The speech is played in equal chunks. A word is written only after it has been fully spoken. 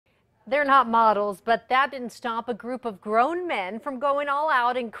They're not models, but that didn't stop a group of grown men from going all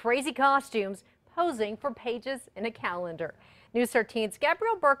out in crazy costumes, posing for pages in a calendar. News 13's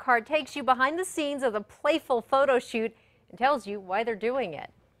Gabrielle Burkhart takes you behind the scenes of the playful photo shoot and tells you why they're doing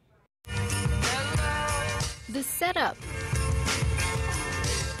it. The setup,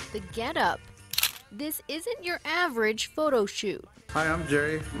 the getup. This isn't your average photo shoot. Hi, I'm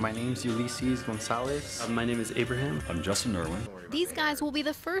Jerry. My name's Ulysses Gonzalez. My name is Abraham. I'm Justin Irwin. These guys will be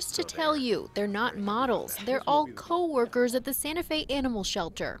the first to tell you they're not models. They're all co-workers at the Santa Fe Animal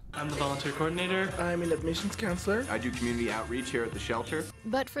Shelter. I'm the volunteer coordinator. I'm an admissions counselor. I do community outreach here at the shelter.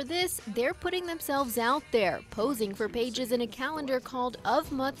 But for this, they're putting themselves out there, posing for pages in a calendar called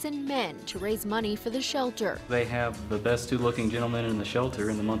Of Mutts and Men to raise money for the shelter. They have the best two-looking gentlemen in the shelter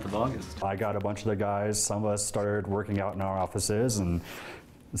in the month of August. I got a bunch of the guys. Some of us started working out in our offices, and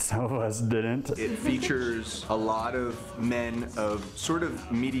some of us didn't. It features a lot of men of sort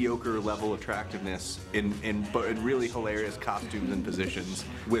of mediocre level attractiveness but in really hilarious costumes and positions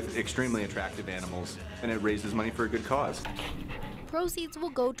with extremely attractive animals, and it raises money for a good cause. Proceeds will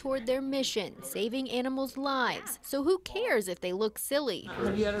go toward their mission, saving animals' lives. So who cares if they look silly?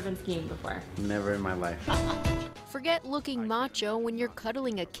 Have you ever been skiing before? Never in my life. Forget looking macho when you're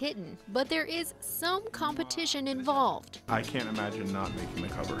cuddling a kitten, but there is some competition involved. I can't imagine not making the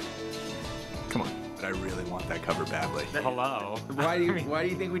cover. Come on. But I really want that cover badly. Hello. Why do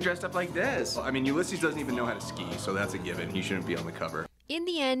you think we dressed up like this? I mean, Ulysses doesn't even know how to ski, so that's a given. He shouldn't be on the cover. In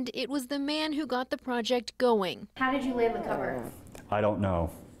the end, it was the man who got the project going. How did you land the cover? I don't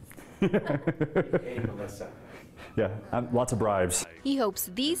know. Hey, Melissa. Yeah, lots of bribes. He hopes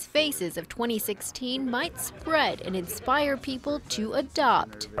these faces of 2016 might spread and inspire people to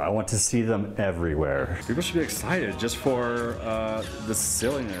adopt. I want to see them everywhere. People should be excited just for the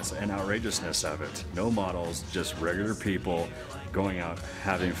silliness and outrageousness of it. No models, just regular people going out,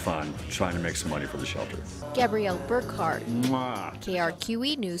 having fun, trying to make some money for the shelter. Gabrielle Burkhart, Mwah.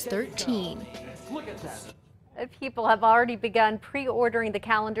 KRQE News 13. People have already begun pre-ordering the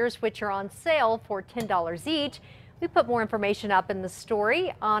calendars, which are on sale for $10 each. We put more information up in the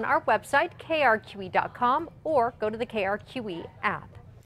story on our website, krqe.com, or go to the KRQE app.